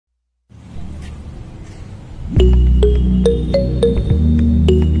Hai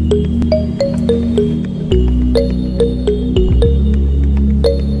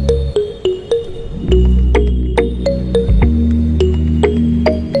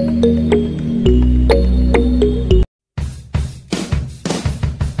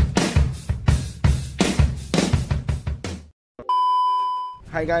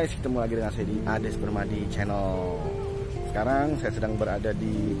guys, ketemu lagi dengan saya di Ades Permadi Channel. Sekarang saya sedang berada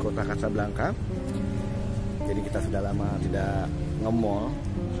di Kota Kasablanka. Jadi kita sudah lama tidak nge-mall,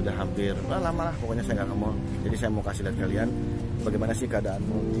 sudah hampir lama lah pokoknya saya nggak nge-mall. Jadi saya mau kasih lihat kalian bagaimana sih keadaan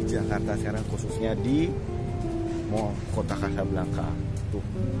mall di Jakarta sekarang, khususnya di Mall Kota Kasablanka tuh.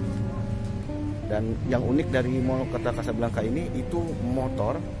 Dan yang unik dari Mall Kota Kasablanka ini itu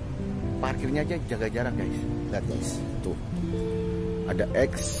motor parkirnya aja jaga jarak guys. Lihat guys, tuh. Ada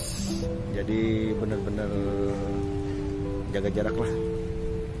X, jadi bener-bener jaga jarak lah.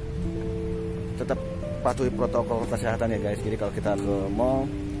 Tetap patuhi protokol kesehatan ya guys. Jadi kalau kita ke mall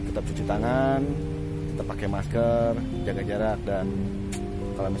tetap cuci tangan, tetap pakai masker, jaga jarak, dan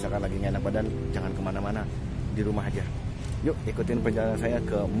kalau misalkan lagi nggak enak badan jangan kemana-mana, di rumah aja. Yuk ikutin perjalanan saya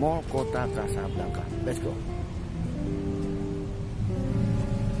ke Mall Kota Kasablanka. Let's go.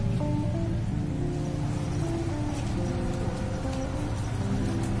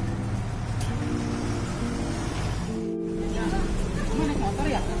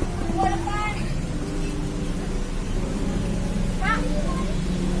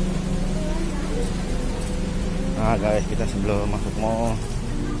 Nah guys, kita sebelum masuk mall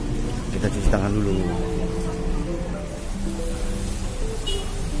kita cuci tangan dulu.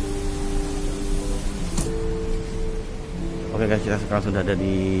 Oke guys, kita sekarang sudah ada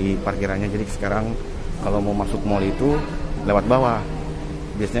di parkirannya. Jadi sekarang kalau mau masuk mall itu lewat bawah,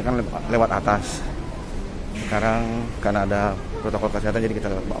 biasanya kan lewat atas. Sekarang karena ada protokol kesehatan jadi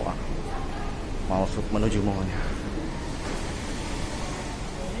kita lewat bawah, masuk menuju mallnya.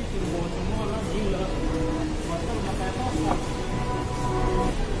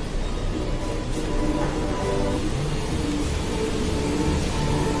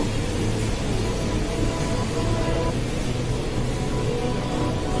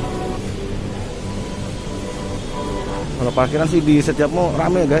 Kalau parkiran sih di setiap mall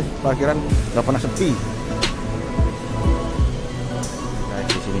rame guys, parkiran nggak pernah sepi. Guys,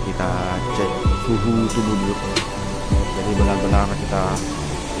 di sini kita cek suhu tubuh dulu. Jadi benar-benar kita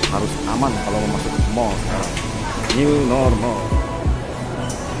harus aman kalau mau masuk mall sekarang. New normal.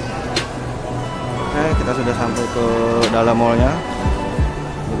 Oke, kita sudah sampai ke dalam mallnya.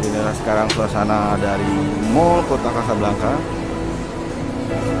 Inilah sekarang suasana dari Mall Kota Kasablanka.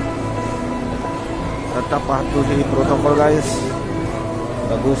 Tetap patuhi protokol guys,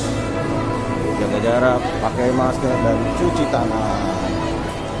 bagus, jaga jarak, pakai masker dan cuci tangan.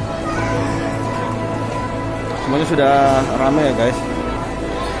 Semuanya sudah ramai ya guys,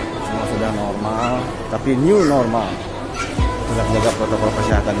 semua sudah normal, tapi new normal. Tetap jaga protokol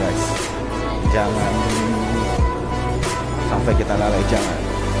kesehatan guys, jangan sampai kita lalai, jangan.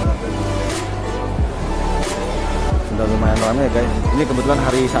 Sudah lumayan ramai ya guys, ini kebetulan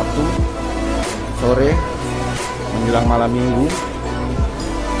hari Sabtu sore menjelang malam minggu,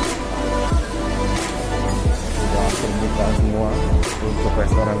 sudah terbuka semua untuk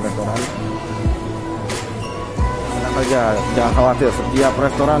restoran-restoran. Tenang aja, jangan khawatir, setiap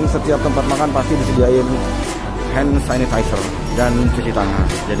restoran, setiap tempat makan pasti disediain hand sanitizer dan cuci tangan.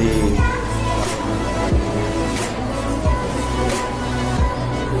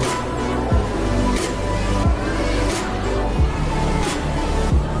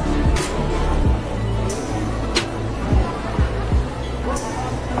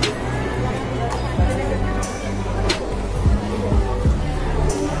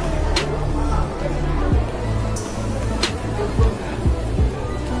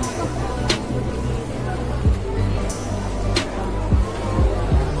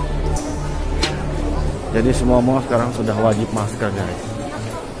 Jadi semua mall sekarang sudah wajib masker guys.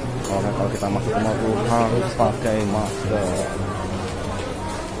 Kalau kita masuk ke mall tuh harus pakai masker.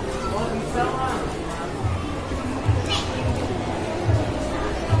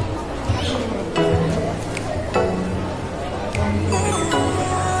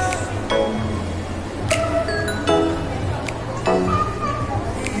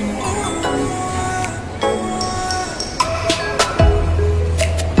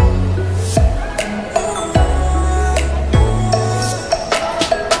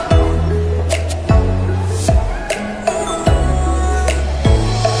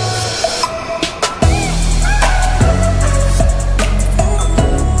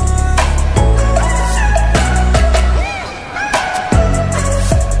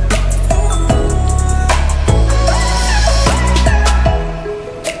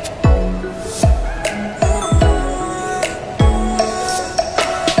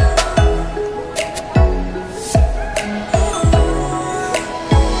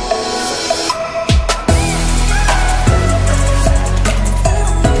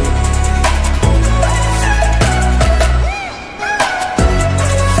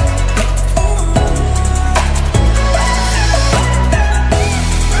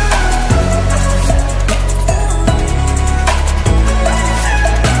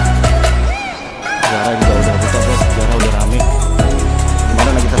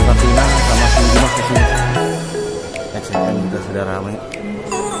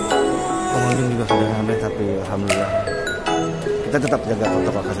 pengunjung juga sudah ramai, tapi alhamdulillah kita tetap jaga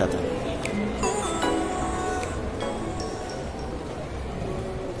protokol kesehatan.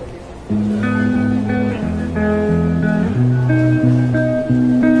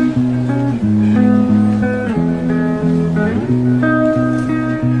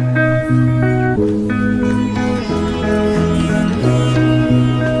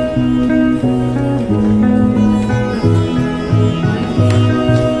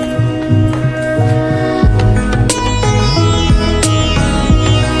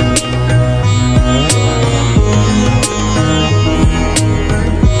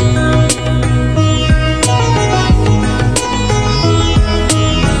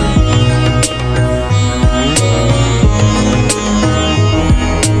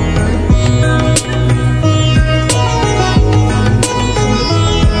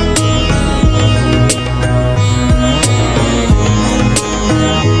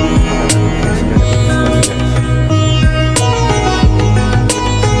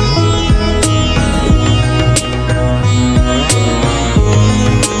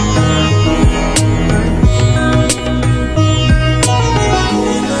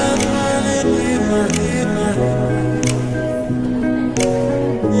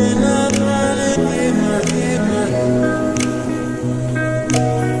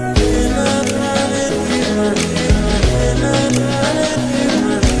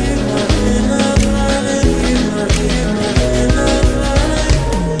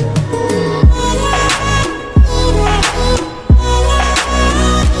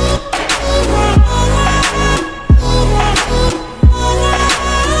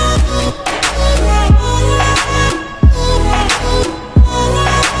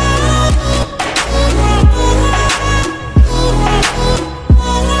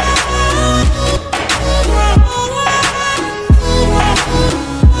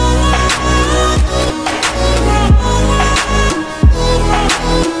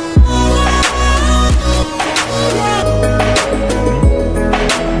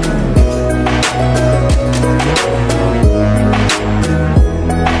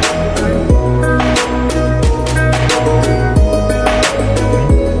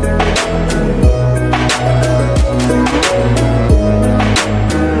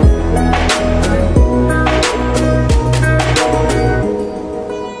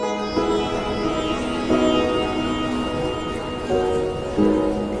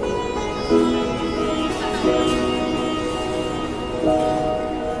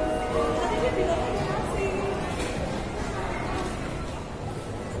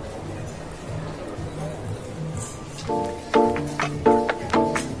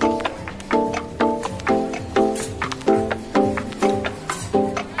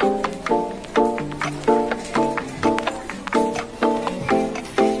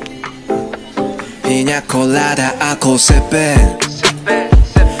 피냐콜라다 아코세페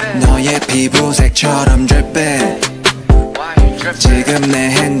너의 피부색처럼 drip해 지금 내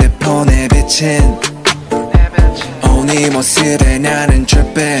핸드폰에 비친 네 모습에 나는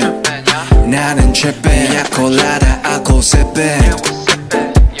drip해 나는 drip해 피냐콜라다 아코세페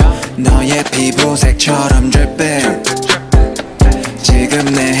너의 피부색처럼 drip해 지금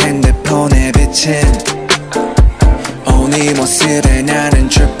내 핸드폰에 비친 네 모습에 나는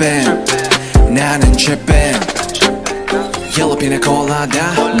drip해 나는 trippin' 옐로우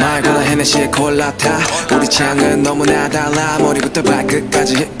피나콜라다 말고나 헤네시에 콜라타 우리 취향은 너무나 달라 머리부터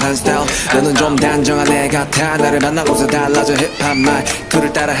발끝까지 힙한 스타일 너는 좀 단정한 애 같아 나를 만나고서 달라져 힙한 말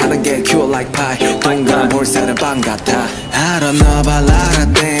그를 따라하는 게 cute like pie 동그란 볼살은 빵 같아 I don't know about a lot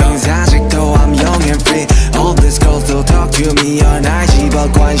of things 아직도 I'm young and free All these girls still talk to me all night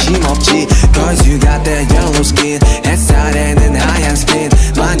집어 관심 없지 Cause you got that yellow skin 햇살에는 하얀 skin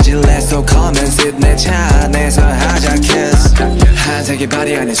만질래 so come and sit 내 차 안에서 하자 kiss 한색의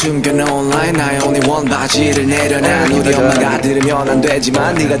바리 안에 숨겨놓은 line 나의 only one 바지를 내려놔 우리 엄마가 들으면 안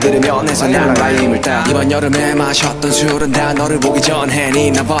되지만 네가 들으면 해서 난 바임을 따 이번 여름에 마셨던 술은 다 너를 보기 전에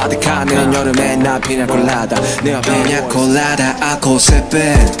니나 버드카 내년 여름에 나 피냐콜라다 내 옆에 피냐콜라다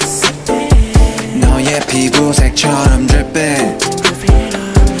아코세페 너의 피부색처럼 drip해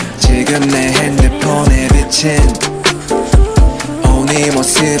지금 내 핸드폰에 비친 네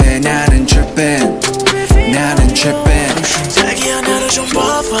모습에 나는 trippin' 나는 trippin' 자기야 나를 좀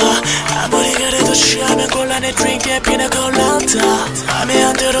봐봐 아무리 그래도 취하면 곤란해 드링크에 피나콜라다 맘에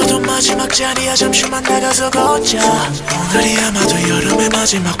안 들어도 마지막 자리야 잠시만 나가서 걷자 오늘이 아마도 여름의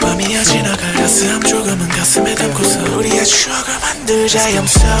마지막 밤이야 지나갈 가슴 조금은 가슴에 담고서 우리의 추억을 만들자 I'm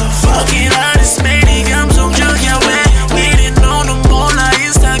so fucking honest 매일 감성적이야 왜 이리 너는 몰라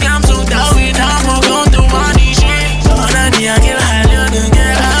인스타 감성 따윈 아무것도 아니지 뻔한 이야기를 하려는 게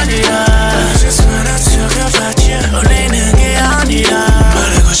아니라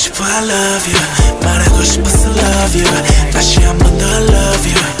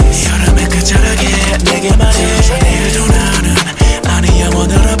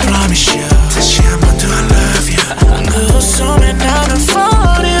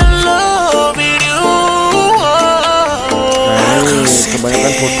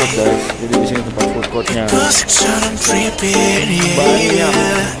food court guys. Jadi di sini tempat food courtnya. Banyak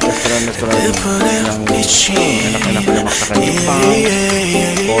restoran-restoran yang enak-enak ada masakan Jepang,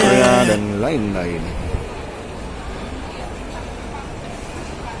 Korea dan lain-lain.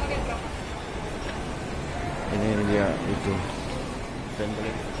 Ini dia itu.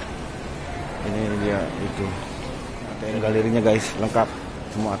 Ini dia itu. ATM galerinya guys, lengkap.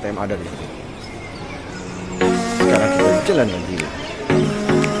 Semua ATM ada di sini. Sekarang kita jalan lagi.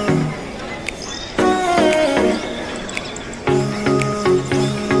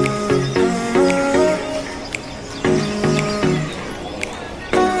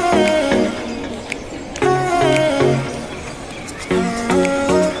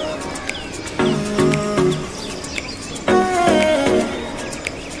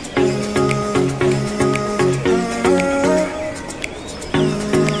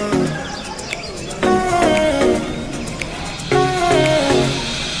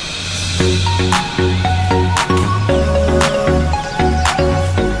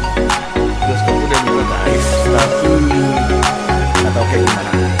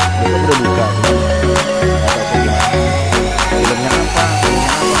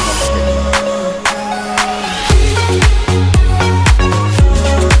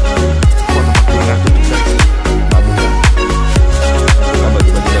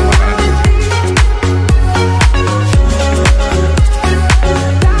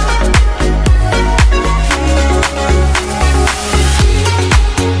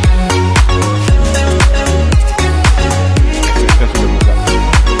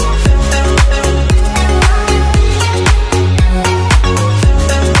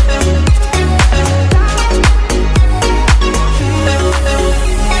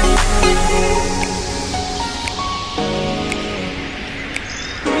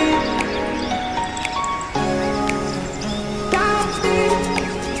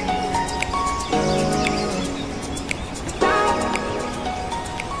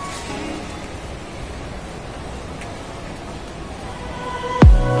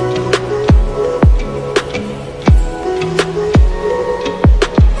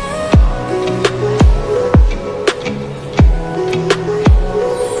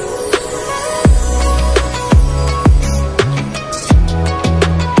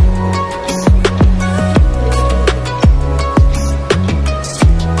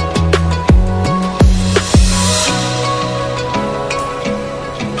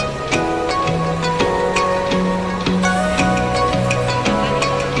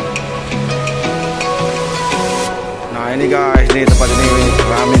 Ini guys, nih tempat ini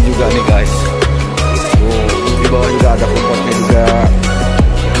rame juga nih guys. Di bawah juga ada foodcourtnya juga,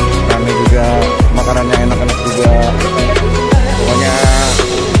 rame juga, makanannya enak-enak juga. Pokoknya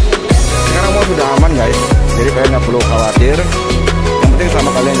sekarang mau sudah aman guys, jadi kalian nggak perlu khawatir. Yang penting sama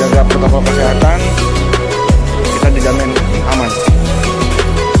kalian jaga protokol kesehatan, kita dijamin aman.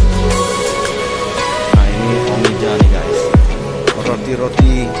 Nah ini omija nih guys,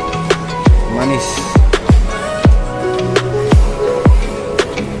 roti-roti manis.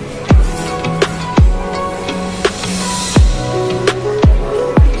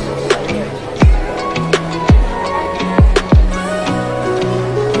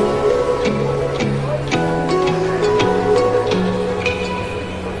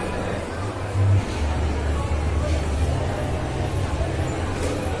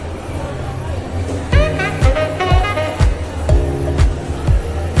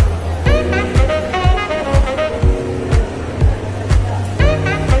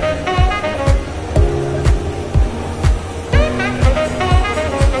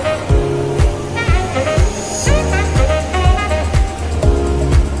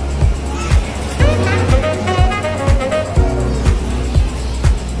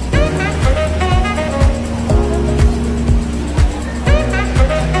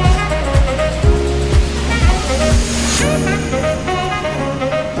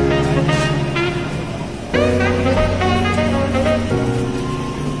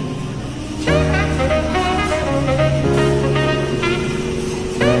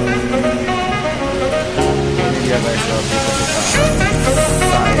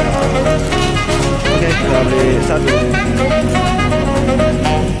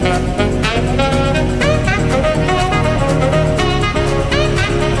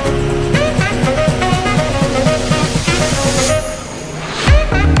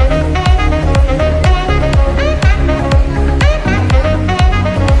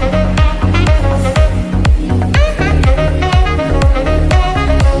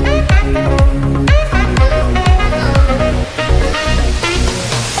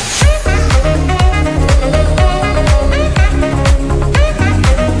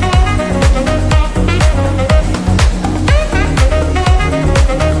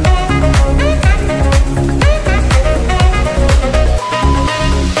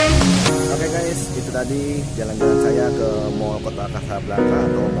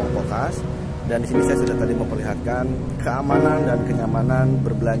 tadi memperlihatkan keamanan dan kenyamanan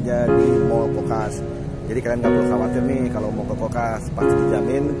berbelanja di Mall Kokas. Jadi kalian nggak perlu khawatir nih kalau mau ke Kokas, pasti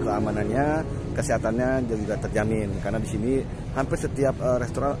dijamin keamanannya, kesehatannya juga terjamin. Karena di sini hampir setiap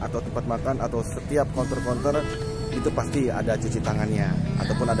restoran atau tempat makan atau setiap counter-counter itu pasti ada cuci tangannya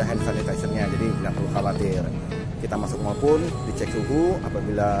ataupun ada hand sanitizer-nya. Jadi nggak perlu khawatir. Kita masuk mall pun dicek suhu,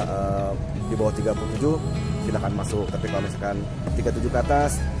 apabila di bawah 37 silakan masuk. Tapi kalau misalkan 37 ke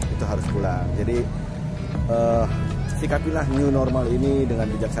atas itu harus pulang. Jadi sikapilah new normal ini dengan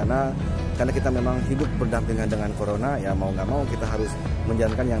bijaksana, karena kita memang hidup berdampingan dengan corona. Ya mau nggak mau kita harus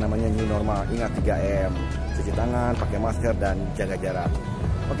menjalankan yang namanya new normal. Ingat 3M, cuci tangan, pakai masker, dan jaga jarak.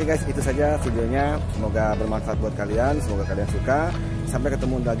 Oke guys, itu saja videonya. Semoga bermanfaat buat kalian, semoga kalian suka. Sampai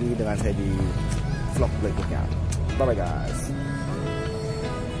ketemu lagi dengan saya di vlog berikutnya. Bye bye guys.